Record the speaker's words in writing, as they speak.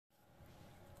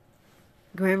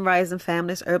Grand Rising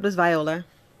Families, Herbalist Viola,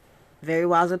 Very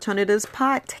Wise Alternatives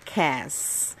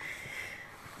Podcast.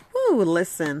 Woo,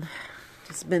 listen,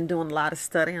 just been doing a lot of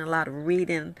studying, a lot of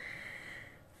reading,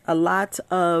 a lot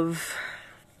of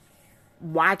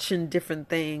watching different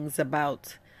things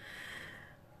about,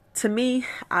 to me,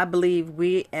 I believe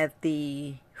we at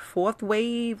the fourth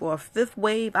wave or fifth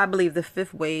wave. I believe the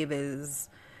fifth wave is,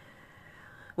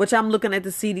 which I'm looking at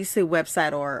the CDC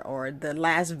website or the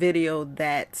last video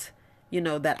that,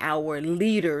 that our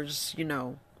leaders,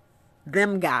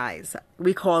 them guys,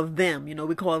 we call them,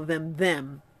 we call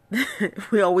them.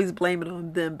 We always blame it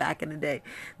on them back in the day.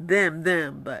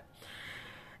 Them, but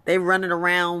they running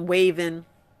around waving.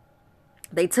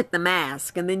 They took the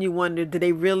mask, and then you wonder, did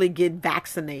they really get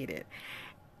vaccinated?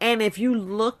 And if you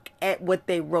look at what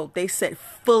they wrote, they said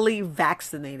fully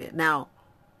vaccinated. Now,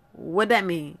 what that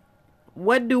mean?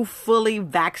 What do fully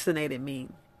vaccinated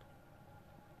mean?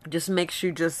 Just makes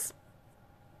you just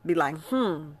be like,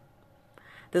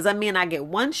 does that mean I get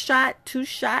 1 shot, 2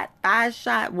 shot, 5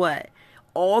 shot, what?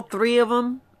 All 3 of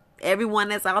them? Everyone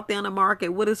that's out there on the market,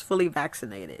 what is fully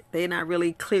vaccinated? They're not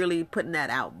really clearly putting that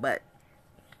out, but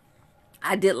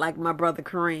I did like my brother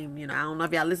Kareem. I don't know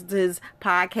if y'all listen to his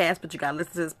podcast, but you gotta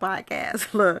listen to his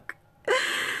podcast. Look.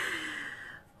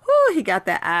 Whoo, he got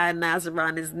that ionized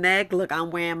around his neck. Look, I'm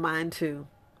wearing mine too.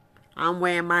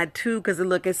 Because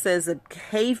it says a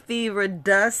hay fever,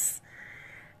 dust,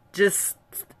 just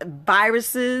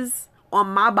viruses on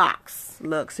my box.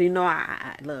 Look, so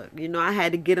I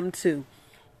had to get them too.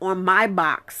 On my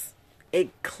box,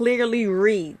 it clearly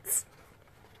reads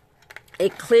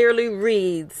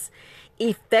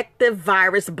effective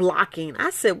virus blocking. I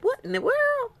said, what in the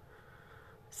world?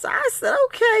 So I said,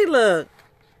 okay, look.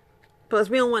 Plus,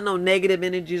 we don't want no negative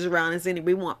energies around us.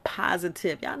 We want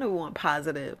positive. Y'all know we want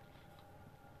positive.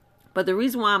 But the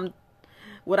reason why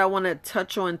what I want to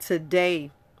touch on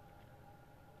today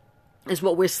is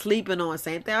what we're sleeping on.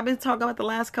 Same thing I've been talking about the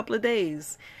last couple of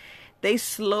days. They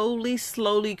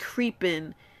slowly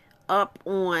creeping up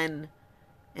on,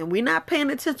 and we're not paying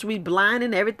attention. We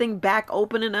blinding everything back,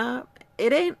 opening up.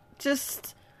 It ain't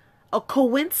just a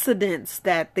coincidence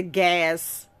that the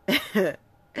gas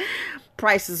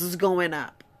prices is going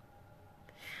up.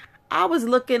 I was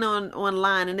looking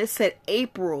online and it said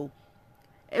April.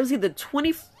 It was either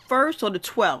 21st or the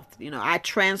 12th. I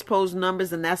transpose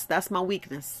numbers and that's my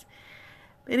weakness.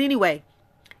 But anyway,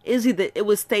 it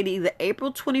was stated either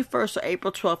April 21st or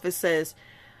April 12th. It says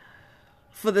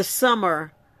for the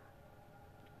summer,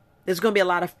 there's going to be a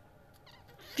lot of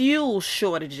fuel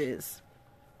shortages.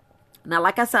 Now,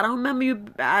 like I said, I don't remember you.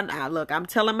 Look, I'm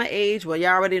telling my age. Well, you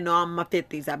already know I'm in my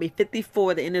 50s. I'll be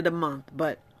 54 at the end of the month.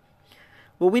 But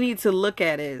what we need to look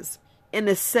at is in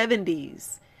the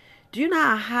 70s. Do you know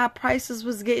how high prices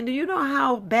was getting? Do you know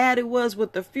how bad it was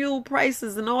with the fuel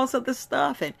prices and all this other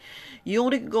stuff? And you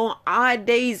only can go on odd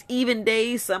days, even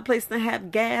days. Someplace to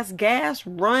have gas. Gas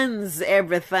runs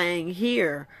everything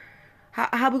here.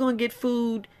 How we going to get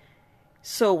food?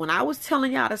 So when I was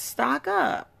telling y'all to stock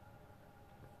up,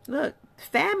 look,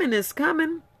 famine is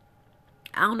coming.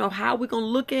 I don't know how we're going to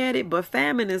look at it, but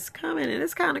famine is coming. And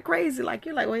it's kind of crazy. You're like,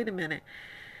 wait a minute.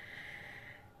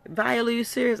 Viola, you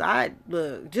serious?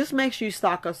 Look, just make sure you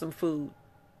stock up some food.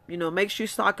 Make sure you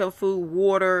stock up food,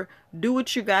 water. Do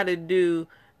what you got to do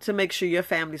to make sure your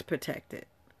family's protected.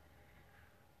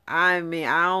 I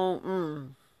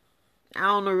don't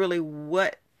know really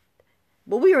what.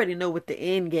 But we already know what the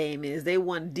end game is. They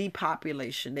want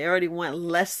depopulation. They already want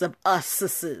less of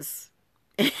us.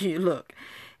 Look,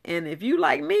 and if you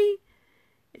like me,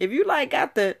 if you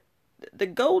got the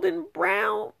golden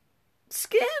brown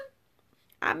skin,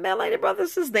 I melanated brothers and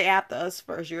sisters, they after us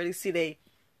first. You already see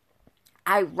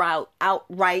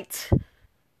outright.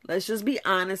 Let's just be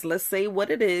honest. Let's say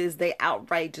what it is. They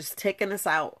outright just taking us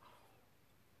out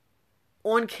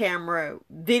on camera,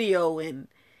 video, and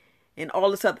all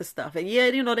this other stuff. And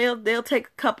yeah, they'll take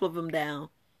a couple of them down.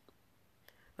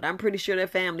 But I'm pretty sure their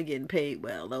family getting paid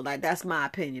well, though. That's my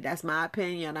opinion.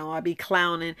 I know I'll be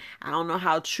clowning. I don't know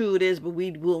how true it is, but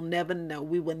we will never know.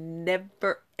 We will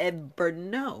never, ever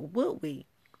know, will we?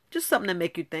 Just something to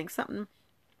make you think. Something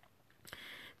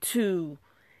to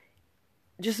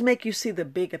just make you see the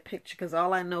bigger picture. Because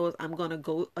all I know is I'm going to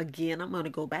go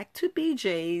back to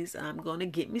BJ's. I'm going to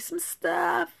get me some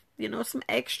stuff. Some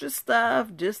extra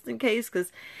stuff just in case.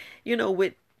 Because,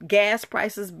 with gas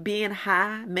prices being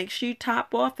high, make sure you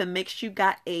top off and make sure you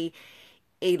got a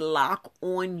lock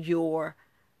on your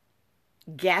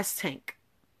gas tank.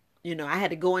 I had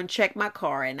to go and check my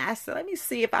car and I said, let me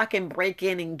see if I can break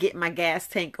in and get my gas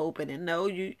tank open. And no,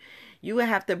 you would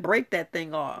have to break that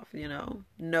thing off,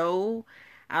 No,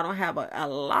 I don't have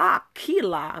a key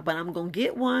lock, but I'm going to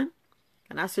get one.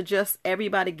 And I suggest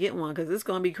everybody get one because it's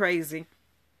going to be crazy.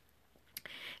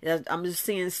 I'm just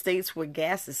seeing states where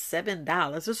gas is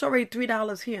 $7. It's already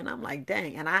 $3 here. And I'm like,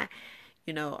 dang. And I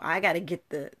got to get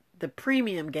the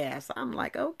premium gas. I'm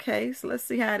like, okay, so let's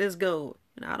see how this goes.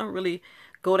 I don't really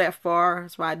go that far.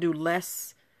 That's why I do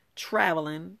less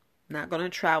traveling. Not going to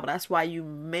travel. That's why you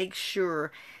make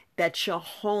sure that your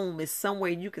home is somewhere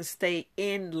you can stay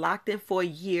locked in for a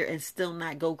year and still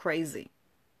not go crazy.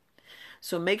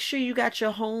 So make sure you got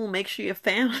your home. Make sure your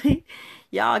family,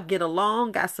 y'all get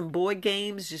along. Got some board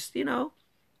games. Just,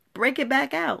 break it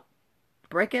back out.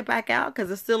 Break it back out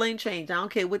because it still ain't changed. I don't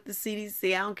care what the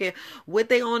CDC, I don't care what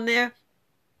they on there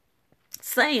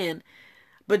saying.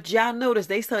 But y'all notice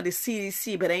they said the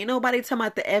CDC, but ain't nobody talking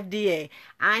about the FDA.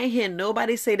 I ain't hear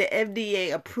nobody say the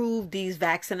FDA approved these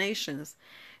vaccinations.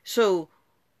 So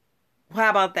how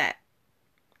about that?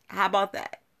 How about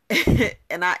that?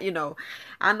 And I know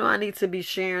I need to be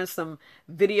sharing some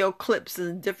video clips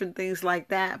and different things like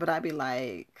that, but I be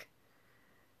like,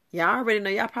 y'all already know.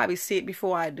 Y'all probably see it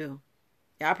before I do.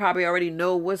 Y'all probably already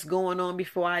know what's going on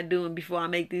before I do and before I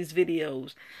make these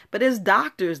videos. But it's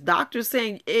doctors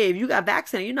saying, hey, if you got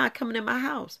vaccinated, you're not coming in my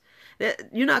house.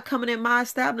 You're not coming in my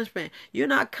establishment. You're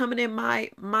not coming in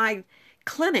my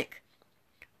clinic.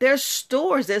 There's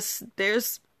stores,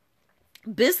 there's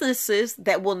businesses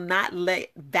that will not let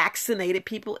vaccinated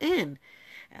people in.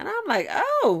 And I'm like,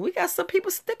 oh, we got some people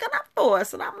sticking up for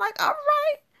us. And I'm like, all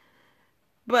right.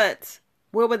 But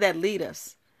where would that lead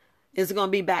us? Is it going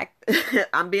to be back?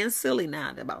 I'm being silly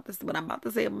now about this, but I'm about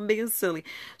to say I'm being silly.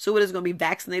 So what is going to be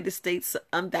vaccinated states,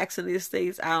 unvaccinated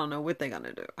states? I don't know what they're going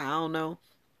to do. I don't know.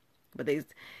 But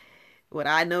what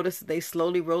I noticed, they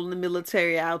slowly rolling the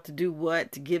military out to do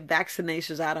what? To give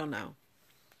vaccinations. I don't know.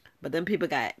 But then people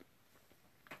got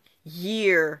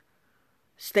year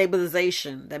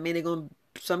stabilization. That means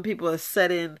some people are set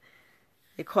in,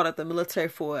 they called up the military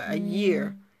for a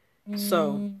year.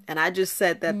 So, and I just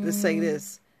said that to say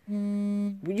this.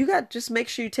 You just make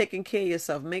sure you're taking care of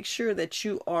yourself. Make sure that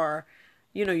you are,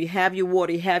 you have your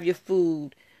water, you have your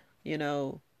food,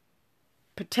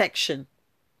 protection.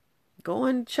 Go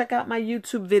and check out my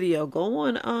YouTube video. Go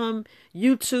on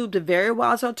YouTube, The Very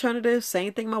Wise Alternative.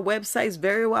 Same thing, my website's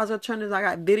Very Wise Alternatives. I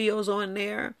got videos on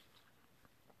there.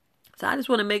 So I just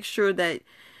want to make sure that,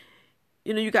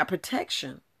 you got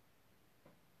protection.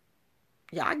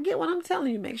 Y'all get what I'm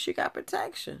telling you. Make sure you got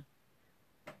protection.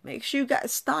 Make sure you got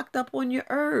stocked up on your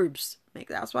herbs.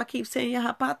 That's why I keep saying your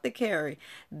apothecary.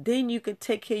 Then you could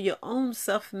take care of your own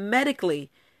self medically.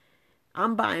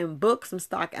 I'm buying books. I'm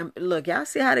stocking. Look, y'all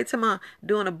see how they tell me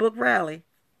doing a book rally.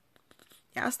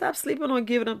 Y'all stop sleeping on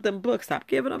giving up them books. Stop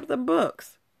giving up them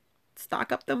books.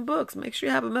 Stock up them books. Make sure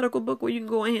you have a medical book where you can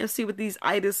go in here and see what these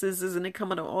itises is, and they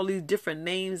come under all these different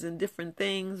names and different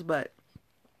things. But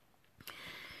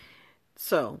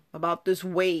so about this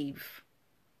wave.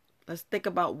 Let's think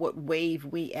about what wave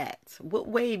we at. What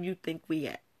wave you think we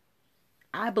at?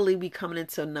 I believe we coming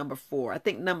into number 4. I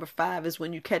think number 5 is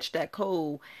when you catch that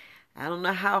cold. I don't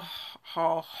know how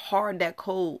hard that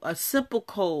cold, a simple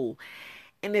cold.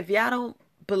 And if y'all don't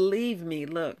believe me,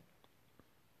 look.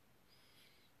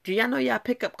 Do y'all know y'all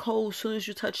pick up cold as soon as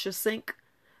you touch your sink?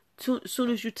 Soon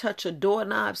as you touch a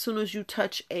doorknob, soon as you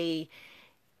touch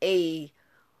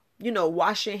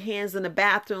wash your hands in the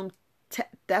bathroom.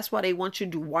 That's why they want you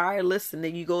to do wireless, and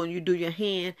then you go and you do your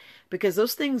hand, because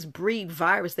those things breed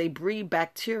virus. They breed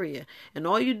bacteria, and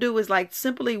all you do is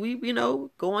simply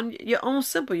go on your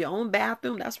own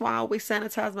bathroom. That's why I always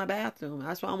sanitize my bathroom.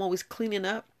 That's why I'm always cleaning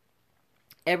up.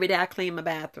 Every day I clean my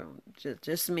bathroom.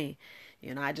 Just me.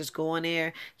 I just go in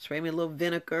there, spray me a little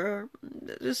vinegar,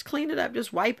 just clean it up,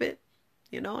 just wipe it.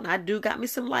 And I do got me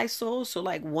some Lysol, so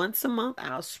once a month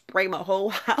I'll spray my whole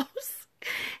house.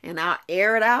 And I'll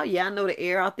air it out. Yeah, I know the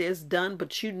air out there is done,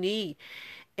 but you need,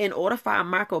 in order for our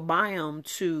microbiome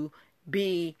to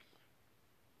be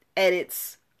at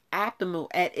its optimal,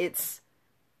 at its,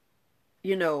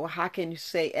 how can you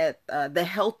say, at the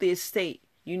healthiest state,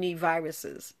 you need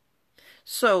viruses.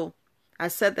 So I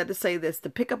said that to say this: to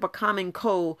pick up a common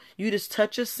cold, you just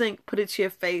touch your sink, put it to your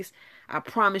face. I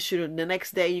promise you, the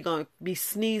next day you're gonna be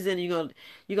sneezing. You're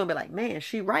gonna be like, man,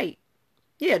 she right.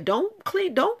 Yeah, don't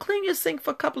clean your sink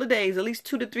for a couple of days, at least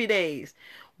 2 to 3 days.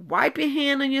 Wipe your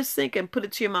hand on your sink and put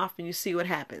it to your mouth, and you see what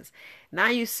happens. Now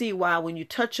you see why when you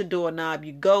touch a doorknob,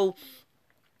 you go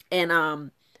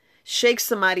and shake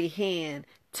somebody's hand,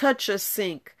 touch a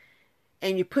sink,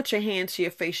 and you put your hand to your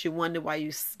face, you wonder why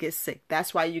you get sick.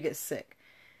 That's why you get sick.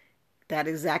 That's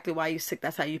exactly why you're sick.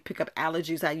 That's how you pick up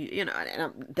allergies.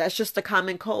 That's just a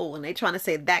common cold. And they trying to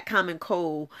say that common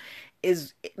cold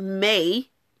is May.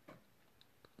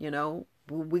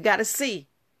 We got to see.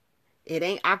 It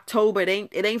ain't October. It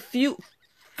ain't flu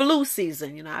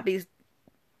season. I be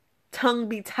tongue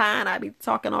be tied. I be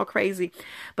talking all crazy,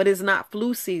 but it's not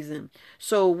flu season.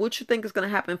 So what you think is gonna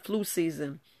happen flu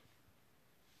season?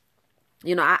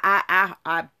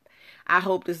 I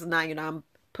hope this is not. I'm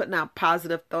putting out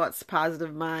positive thoughts,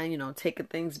 positive mind. Taking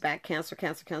things back. Cancel,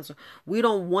 cancel, cancel. We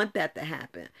don't want that to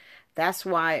happen. That's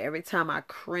why every time I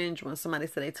cringe when somebody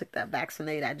said they took that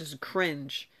vaccinate, I just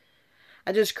cringe.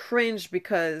 I just cringe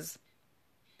because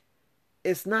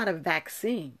it's not a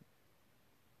vaccine.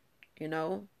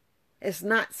 It's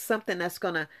not something that's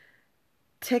going to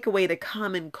take away the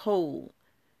common cold,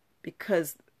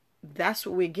 because that's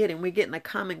what we're getting. We're getting a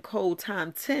common cold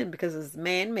time 10 because it's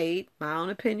man-made. My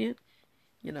own opinion.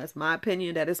 It's my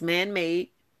opinion that it's man-made.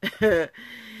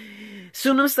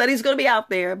 Soon the study's going to be out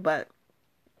there, but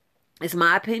it's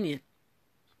my opinion.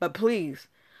 But please,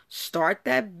 start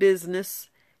that business.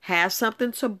 Have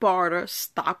something to barter.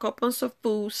 Stock up on some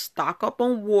food. Stock up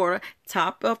on water.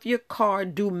 Top off your car.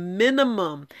 Do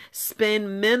minimum.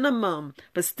 Spend minimum.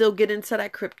 But still get into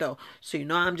that crypto. So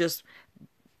I'm just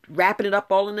wrapping it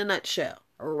up all in a nutshell.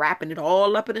 Wrapping it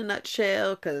all up in a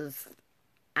nutshell. Because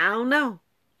I don't know.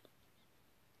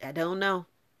 I don't know.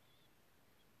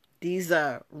 These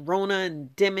Rona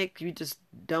endemic. You just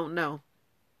don't know.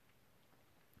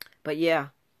 But yeah.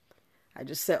 I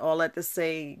just said all that to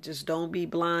say, just don't be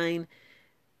blind.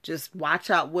 Just watch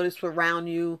out what is around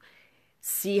you.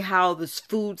 See how this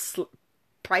food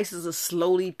prices are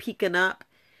slowly peaking up.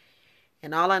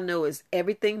 And all I know is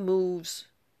everything moves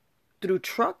through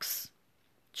trucks.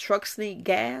 Trucks need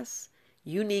gas.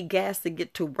 You need gas to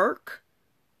get to work.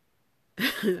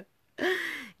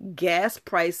 Gas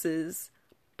prices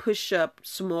push up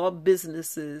small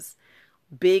businesses,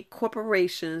 big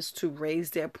corporations to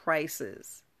raise their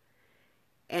prices.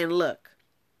 And look,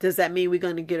 does that mean we're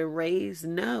going to get a raise?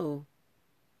 No.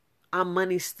 Our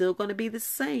money's still going to be the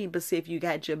same. But see, if you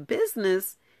got your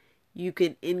business, you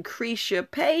can increase your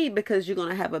pay because you're going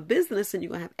to have a business and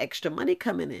you're going to have extra money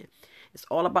coming in. It's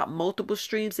all about multiple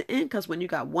streams of income. Because when you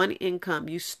got one income,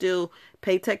 you still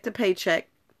paycheck to paycheck.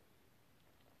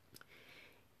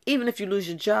 Even if you lose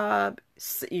your job,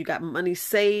 you got money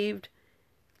saved.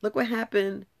 Look what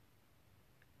happened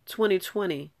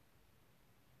 2020.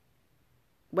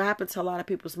 What happened to a lot of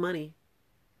people's money?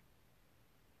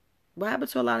 What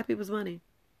happened to a lot of people's money?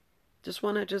 Just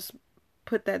want to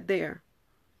put that there.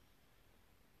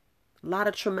 A lot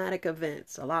of traumatic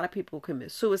events. A lot of people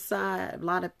commit suicide. A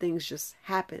lot of things just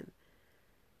happen.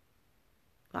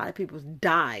 A lot of people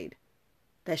died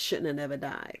that shouldn't have never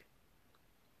died.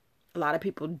 A lot of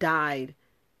people died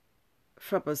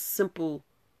from a simple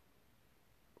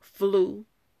flu.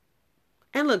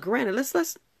 And look, granted,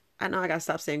 let's I know I gotta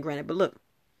stop saying granted, but look.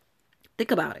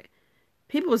 Think about it.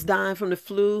 People was dying from the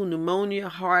flu, pneumonia,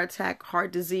 heart attack,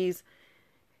 heart disease,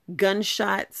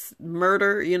 gunshots,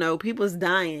 murder. People was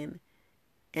dying.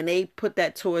 And they put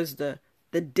that towards the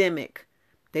demic.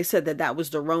 They said that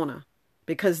was the Rona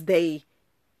because they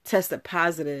tested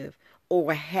positive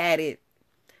or had it.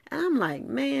 And I'm like,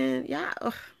 man, yeah.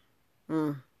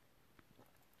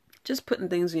 Just putting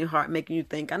things in your heart, making you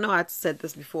think. I know I said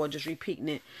this before, just repeating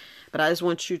it. But I just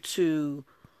want you to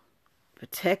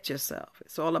protect yourself.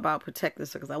 It's all about protecting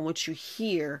yourself because I want you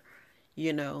here,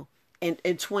 in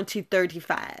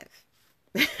 2035.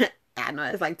 I know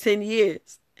it's like 10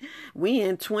 years. We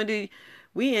in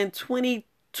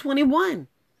 2021.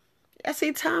 I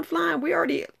see time flying.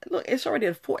 It's already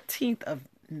the 14th of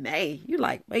May. You're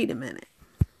like, wait a minute.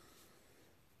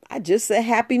 I just said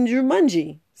happy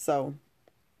Jumanji. So,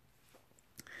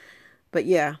 but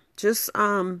yeah, just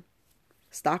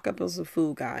stock up on some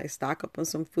food, guys. Stock up on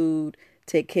some food.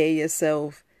 Take care of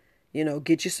yourself.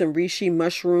 Get you some reishi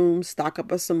mushrooms. Stock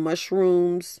up on some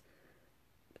mushrooms.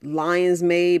 Lion's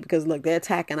Mane, because look, they're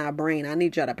attacking our brain. I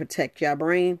need y'all to protect your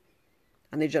brain.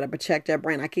 I need y'all to protect your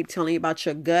brain. I keep telling you about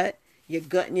your gut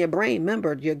and your brain.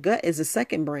 Remember, your gut is the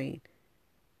second brain.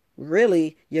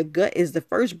 Really, your gut is the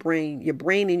first brain. Your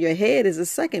brain in your head is the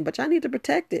second, but y'all need to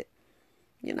protect it.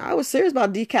 I was serious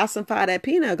about decalcify that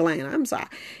pineal gland. I'm sorry.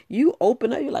 You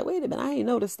open up, you're like, wait a minute, I ain't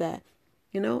noticed that.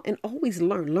 And always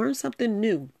learn something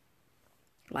new.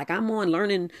 Like I'm on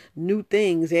learning new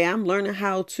things. Yeah, I'm learning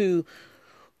how to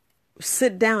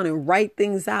sit down and write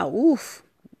things out. Oof.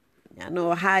 I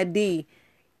know a high D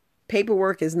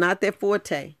paperwork is not their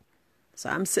forte. So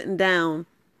I'm sitting down,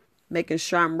 making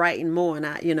sure I'm writing more. And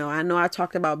I know I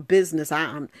talked about business.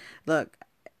 Look,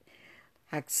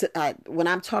 when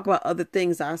I'm talking about other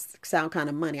things, I sound kind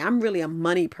of money. I'm really a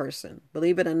money person.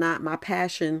 Believe it or not, my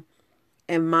passion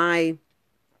and my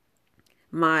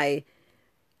my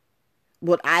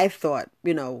what I thought,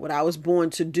 what I was born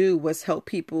to do was help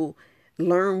people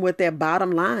learn what their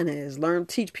bottom line is,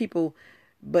 teach people.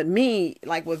 But me,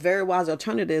 like with Very Wise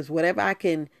Alternatives, whatever I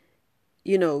can,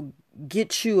 you know,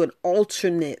 get you an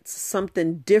alternate,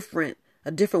 something different,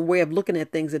 a different way of looking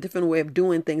at things, a different way of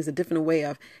doing things, a different way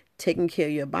of taking care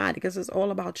of your body, because it's all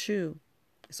about you.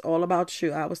 It's all about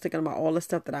you. I was thinking about all the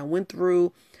stuff that I went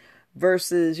through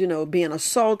versus, being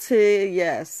assaulted.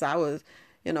 Yes, I was,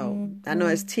 I know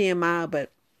it's TMI,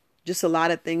 but just a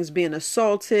lot of things, being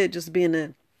assaulted, just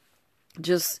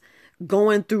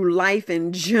going through life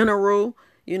in general,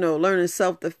 learning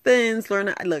self-defense,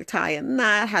 learning how to tie a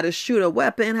knot, how to shoot a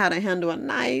weapon, how to handle a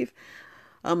knife,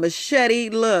 a machete.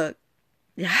 Look,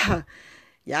 yeah,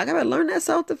 y'all gotta learn that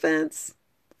self-defense.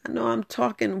 I know I'm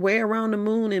talking way around the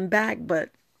moon and back, but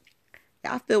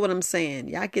y'all feel what I'm saying.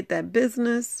 Y'all get that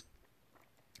business.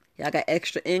 Y'all got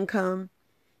extra income.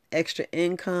 Extra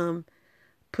income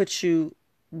puts you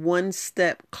one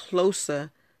step closer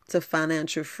to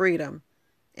financial freedom.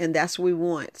 And that's what we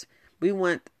want. We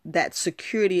want that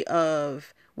security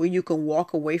of where you can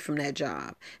walk away from that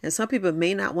job. And some people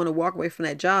may not want to walk away from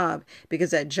that job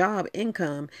because that job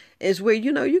income is where,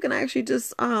 you can actually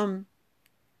just, I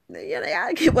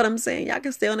get what I'm saying. Y'all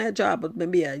can stay on that job, but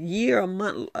maybe a year, a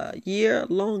month, a year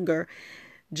longer,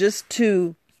 just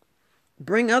to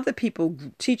bring other people,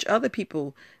 teach other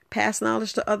people, pass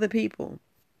knowledge to other people.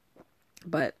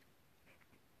 But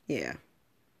yeah.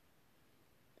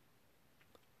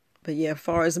 But yeah, as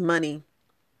far as money,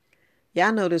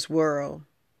 y'all know this world.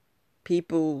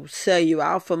 People sell you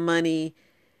out for money.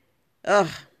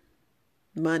 Ugh,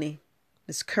 money.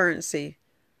 It's currency.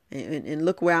 And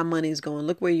look where our money is going.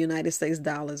 Look where United States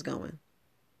dollar is going.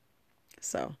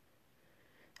 So,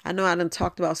 I know I done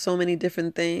talked about so many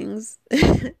different things.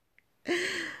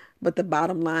 But the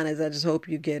bottom line is I just hope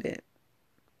you get it.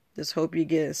 Just hope you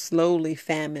get it slowly,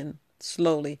 famine,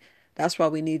 slowly. That's why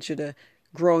we need you to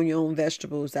grow your own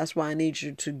vegetables. That's why I need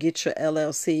you to get your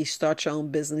LLC, start your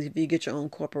own business if you get your own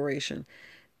corporation,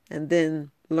 and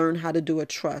then learn how to do a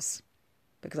trust.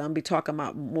 Because I'm going to be talking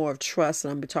about more of trust,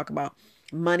 and I'm going to be talking about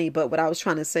money. But what I was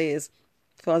trying to say is,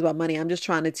 as far as about money, I'm just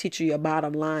trying to teach you your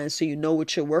bottom line so you know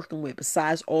what you're working with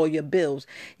besides all your bills.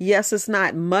 Yes, it's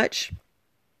not much,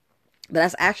 but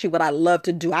that's actually what I love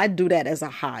to do. I do that as a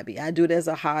hobby.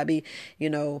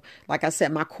 Like I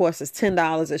said, my course is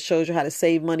 $10. It shows you how to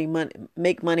save money,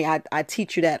 make money. I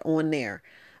teach you that on there.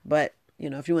 But,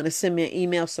 if you want to send me an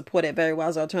email, support at Very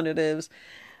Wise Alternatives,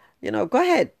 go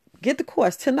ahead, get the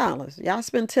course, $10. Y'all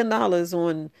spend $10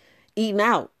 on eating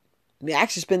out. We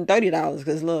actually spend $30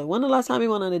 because look, when the last time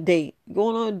you went on a date?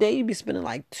 Going on a date, you'd be spending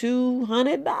like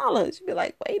 $200. You'd be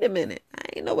like, wait a minute. I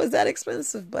ain't know it's that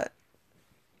expensive, but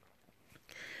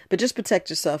just protect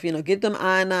yourself. Get them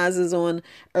ionizers on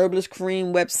Herbalist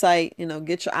Cream website.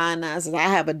 Get your ionizers. I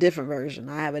have a different version.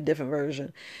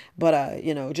 But,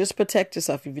 just protect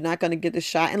yourself if you're not going to get the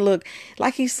shot. And look,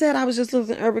 like he said, I was just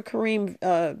listening to Herbalist Cream,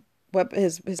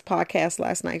 his podcast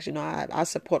last night. I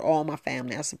support all my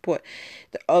family. I support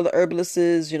the other herbalists.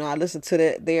 I listen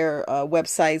to their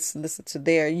websites, listen to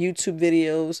their YouTube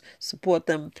videos, support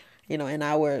them, in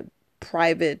our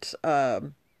private,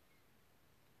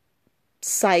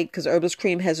 site, because Herbalist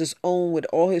Cream has his own with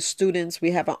all his students.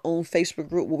 We have our own Facebook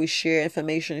group where we share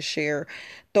information, share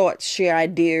thoughts, share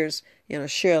ideas,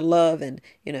 share love, and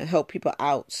help people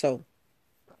out. So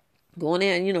going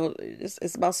in,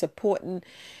 it's about supporting.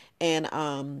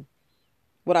 And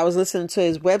what I was listening to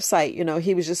his website,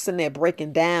 he was just sitting there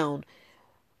breaking down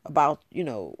about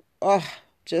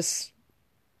just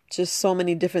so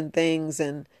many different things.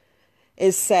 And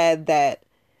it's sad that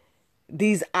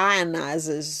these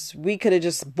ionizers, we could have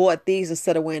just bought these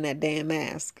instead of wearing that damn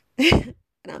mask. And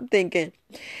I'm thinking,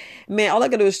 man, all I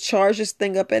gotta do is charge this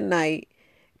thing up at night,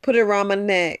 put it around my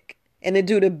neck, and it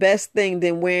do the best thing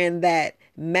than wearing that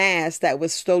mask that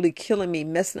was slowly killing me,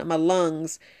 messing up my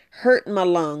lungs, hurting my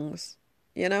lungs,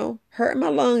 hurting my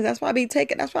lungs. That's why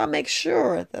that's why I make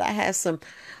sure that I have some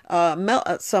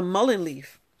mullein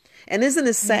leaf. And isn't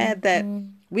it sad that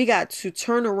we got to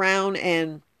turn around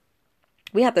and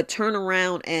we have to turn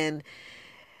around and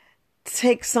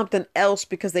take something else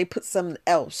because they put something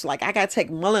else. Like I got to take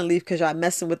mullein leaf because y'all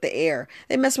messing with the air.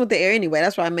 They messing with the air anyway.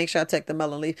 That's why I make sure I take the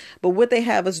mullein leaf. But what they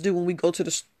have us do when we go to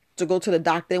the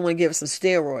doctor, they want to give us some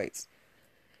steroids.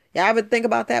 Y'all ever think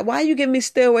about that? Why are you giving me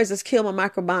steroids that's kill my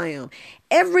microbiome?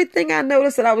 Everything I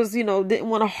noticed that I was, didn't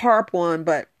want to harp on,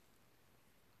 but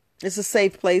it's a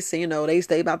safe place, and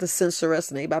they about to censor us,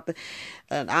 and they about to,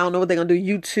 I don't know what they're gonna do.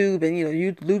 YouTube, and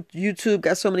YouTube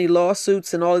got so many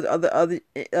lawsuits, and all the other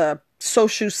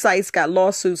social sites got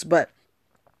lawsuits. But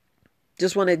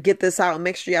just want to get this out and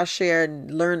make sure y'all share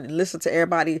and learn and listen to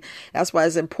everybody. That's why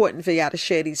it's important for y'all to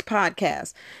share these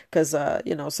podcasts, because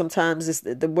sometimes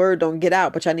the word don't get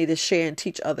out, but y'all need to share and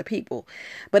teach other people.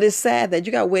 But it's sad that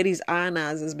you got to wear these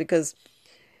ionizers, because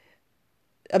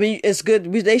I mean, it's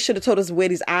good. They should have told us to wear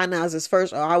these ionizers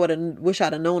first, or I would have wish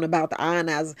I'd have known about the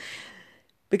ionizers,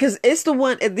 because it's the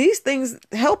one, these things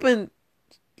helping,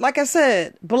 like I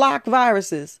said, block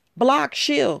viruses, block,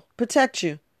 shield, protect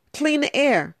you, clean the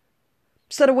air.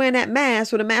 Instead of wearing that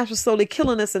mask, where the mask was slowly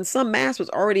killing us, and some mask was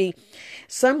already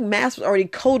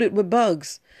coated with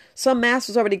bugs. Some mask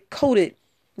was already coated.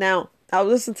 Now, I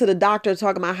listened to the doctor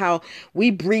talking about how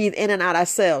we breathe in and out our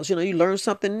cells. You learn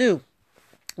something new.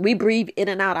 We breathe in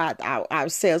and out our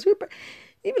cells. You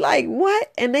be like,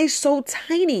 what? And they so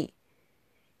tiny.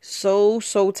 So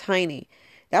tiny.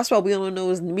 That's why we don't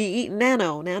know is me eating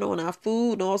nano in our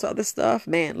food and all this other stuff.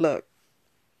 Man, look.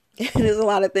 There's a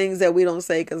lot of things that we don't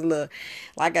say, because look,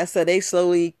 like I said, they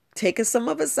slowly taking some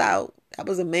of us out. That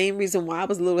was the main reason why I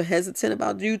was a little hesitant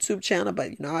about the YouTube channel.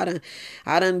 But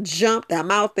I done jumped. I'm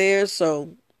out there,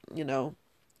 so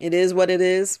it is what it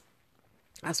is.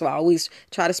 That's why I always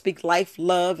try to speak life,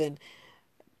 love, and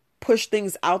push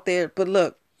things out there. But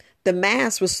look, the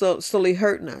mask was slowly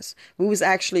hurting us. We was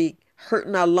actually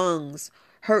hurting our lungs,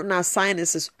 hurting our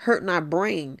sinuses, hurting our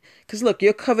brain. Because look,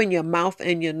 you're covering your mouth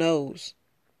and your nose.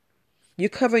 You're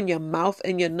covering your mouth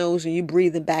and your nose, and you're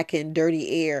breathing back in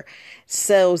dirty air,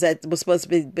 cells that was supposed to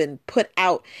be been put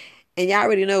out. And y'all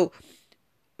already know,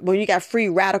 when you got free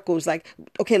radicals, like,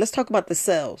 okay, let's talk about the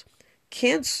cells.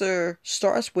 Cancer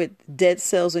starts with dead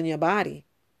cells in your body.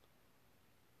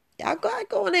 Y'all gotta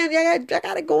go in there. Y'all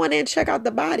gotta go in there and check out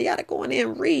the body. Y'all gotta go in there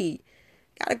and read.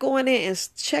 Gotta go in there and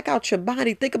check out your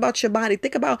body. Think about your body.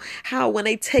 Think about how when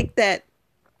y'all take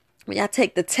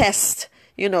the test.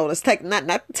 Let's take not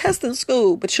the test in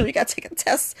school, but you got to take a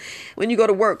test when you go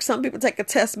to work. Some people take a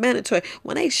test mandatory.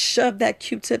 When they shove that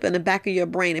Q-tip in the back of your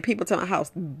brain, and people tell me how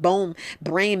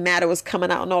brain matter was coming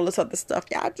out and all this other stuff.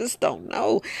 Y'all just don't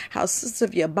know how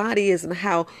sensitive your body is and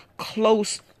how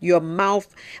close your mouth,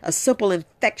 a simple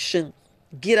infection,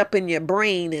 get up in your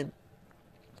brain and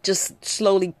just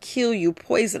slowly kill you,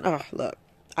 poison. Oh, look,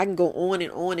 I can go on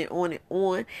and on and on and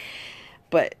on,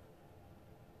 but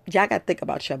y'all got to think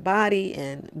about your body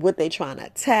and what they trying to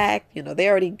attack. They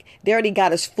already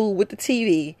got us fooled with the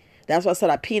TV. That's why I said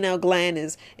our pineal gland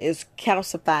is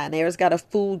calcified. And there's got us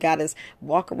fooled, got us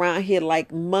walk around here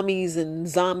like mummies and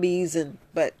zombies.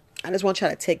 But I just want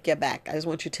y'all to take your back. I just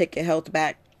want you to take your health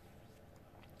back.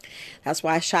 That's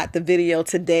why I shot the video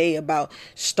today about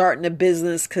starting a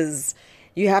business, because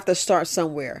you have to start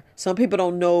somewhere. Some people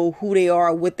don't know who they are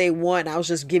or what they want. I was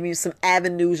just giving you some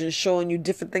avenues and showing you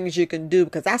different things you can do,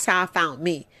 because that's how I found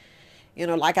me.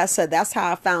 Like I said, that's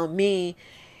how I found me.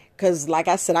 Because like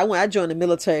I said, I joined the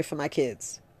military for my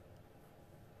kids.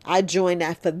 I joined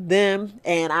that for them,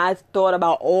 and I thought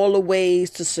about all the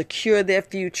ways to secure their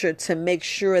future, to make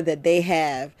sure that they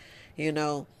have,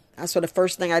 that's what the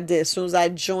first thing I did. As soon as I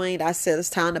joined, I said, it's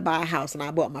time to buy a house, and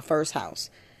I bought my first house.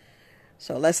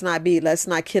 So let's not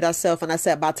kid ourselves. And I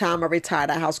said, by the time I retire,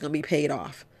 that house is going to be paid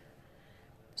off.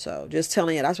 So just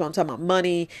telling you, that's what I'm talking about.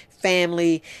 Money,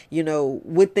 family,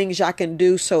 what things y'all can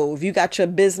do. So if you got your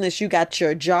business, you got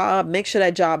your job, make sure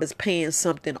that job is paying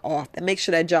something off. And make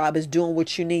sure that job is doing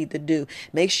what you need to do.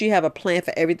 Make sure you have a plan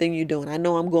for everything you're doing. I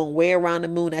know I'm going way around the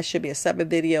moon. That should be a separate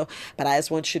video. But I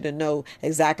just want you to know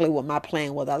exactly what my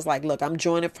plan was. I was like, look, I'm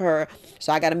joining for her.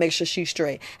 So I got to make sure she's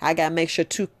straight. I got to make sure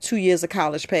two years of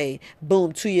college paid.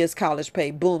 Boom, 2 years college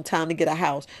paid. Boom, time to get a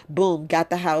house. Boom, got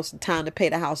the house. Time to pay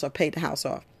the house or pay the house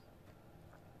off.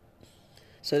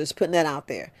 So just putting that out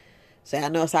there. So I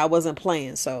know I wasn't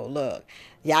playing. So look,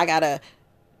 y'all got to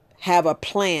have a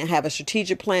plan, have a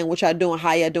strategic plan. What y'all doing,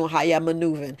 how y'all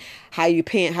maneuvering, how you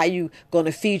paying, how you going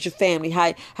to feed your family,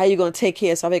 how you going to take care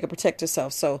of yourself, how you can protect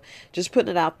yourself. So just putting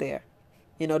it out there.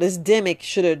 This demic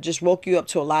should have just woke you up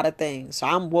to a lot of things. So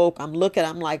I'm woke. I'm looking.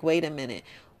 I'm like, wait a minute.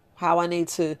 How I need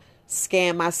to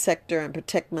scan my sector and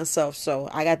protect myself. So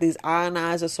I got these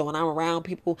ionizers. So when I'm around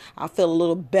people, I feel a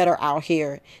little better out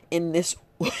here in this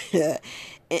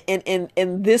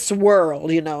in this world,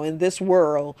 in this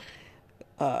world.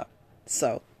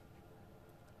 So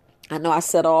I know I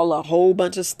said a whole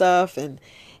bunch of stuff, and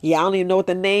I don't even know what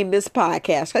to name this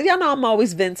podcast, because y'all know I'm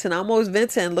always venting.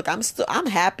 Look, I'm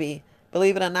happy,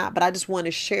 believe it or not, but I just want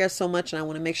to share so much, and I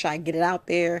want to make sure I get it out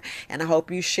there, and I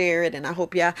hope you share it, and I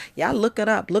hope y'all look it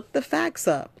up, look the facts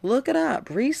up, look it up,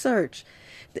 research.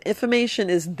 The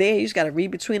information is there. You just got to read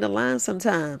between the lines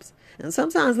sometimes. And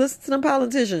sometimes listen to them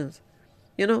politicians,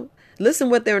 listen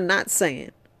what they're not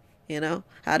saying, You know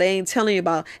how they ain't telling you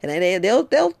about, and they'll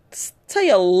tell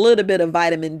you a little bit of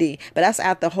vitamin D, but that's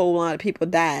after a whole lot of people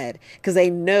died, because they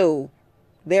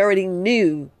already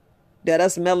knew that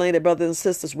us melanated brothers and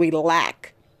sisters, we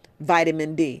lack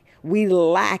vitamin D. We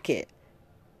lack it.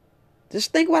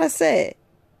 Just think what I said.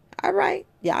 All right,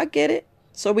 y'all get it.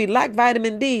 So we lack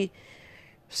vitamin D.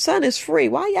 Sun is free.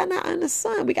 Why y'all not in the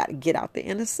sun? We got to get out there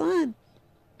in the sun.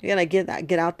 You gotta get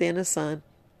out there in the sun.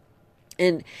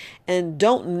 And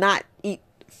don't not eat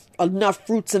enough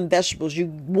fruits and vegetables. You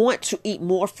want to eat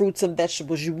more fruits and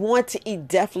vegetables. You want to eat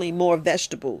definitely more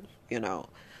vegetables,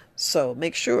 So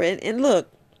make sure. And look,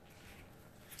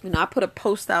 I put a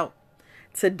post out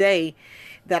today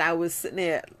that I was sitting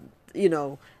there,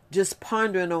 just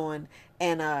pondering on,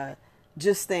 and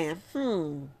just saying,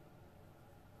 you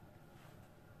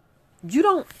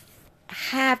don't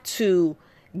have to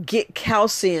get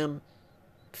calcium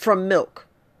from milk.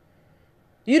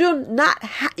 You do not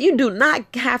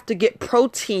have to get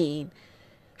protein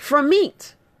from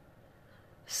meat.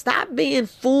 Stop being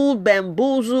fooled,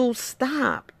 bamboozled.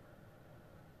 Stop.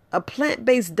 A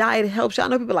plant-based diet helps you. I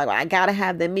know people are like, well, I gotta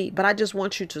have the meat, but I just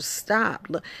want you to stop.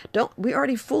 Look, we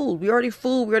already fooled. We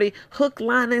already hook,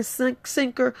 line, and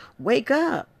sinker. Wake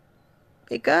up.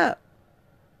 Wake up.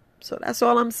 So that's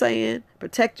all I'm saying.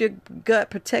 Protect your gut,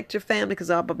 protect your family,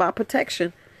 because it's all about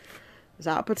protection. It's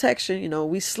our protection.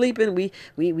 We sleeping. We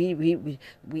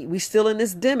still in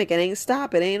this demic. It ain't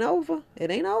stop. It ain't over. It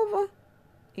ain't over.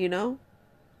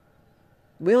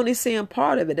 We only seeing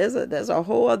part of it. There's a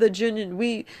whole other genuine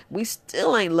we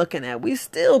still ain't looking at. We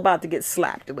still about to get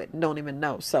slapped with and don't even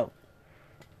know. So,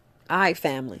 all right,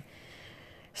 family.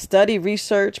 Study,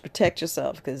 research, protect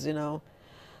yourself, because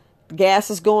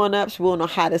gas is going up, so we don't know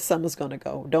how this summer's gonna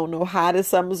go. Don't know how this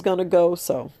summer's gonna go.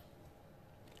 So,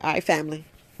 all right, family.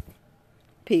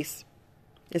 Peace.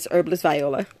 It's Herbalist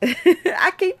Viola.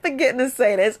 I keep forgetting to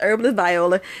say that. It's Herbalist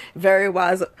Viola, Very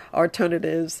Wise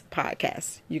Alternatives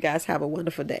Podcast. You guys have a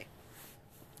wonderful day.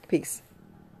 Peace.